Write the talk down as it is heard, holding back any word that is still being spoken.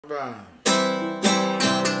Right.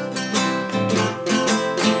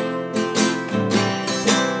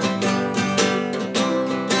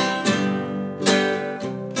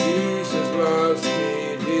 Jesus loves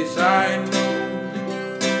me, this I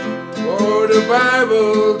know, for the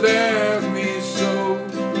Bible tells me so.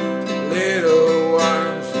 Little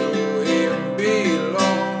ones to Him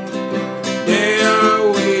belong, they are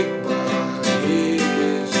weak but He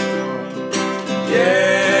is strong.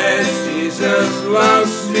 Yes, Jesus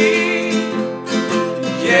loves me.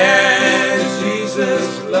 Yes,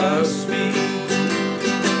 Jesus loves me.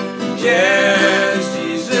 Yes,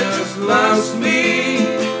 Jesus loves me.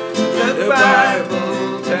 The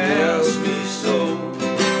Bible tells me so.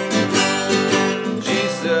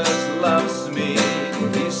 Jesus loves me,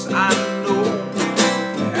 this I know,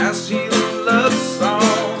 as He loved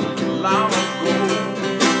some long ago.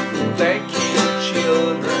 They keep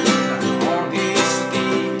children on His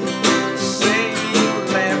knee, saying,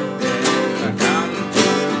 "Let them come to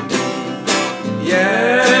me."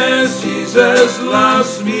 Yes, Jesus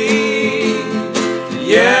loves me.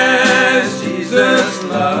 Yes, Jesus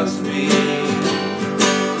loves me.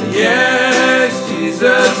 Yes,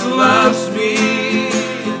 Jesus loves me.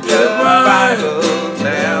 The Bible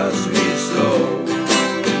tells me so.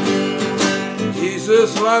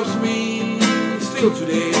 Jesus loves me still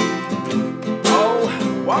today. Oh,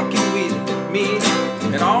 walking with me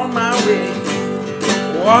and on my way,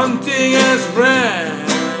 Wanting His friend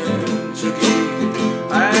to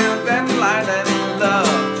give. and then light and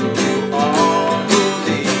love to all who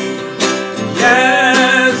need.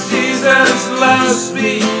 Yes, Jesus loves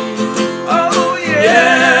me. Oh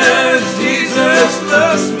Yes, Jesus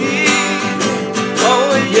loves me. oh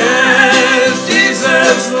Yes,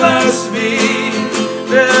 Jesus loves me.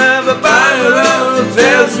 The Bible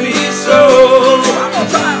tells me so. One more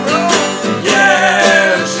time, bro.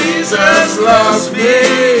 Yes, Jesus loves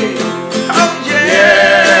me. Oh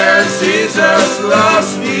Yes, Jesus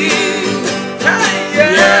loves me.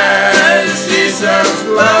 Hey, Yes, Jesus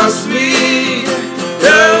loves me.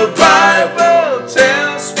 The Bible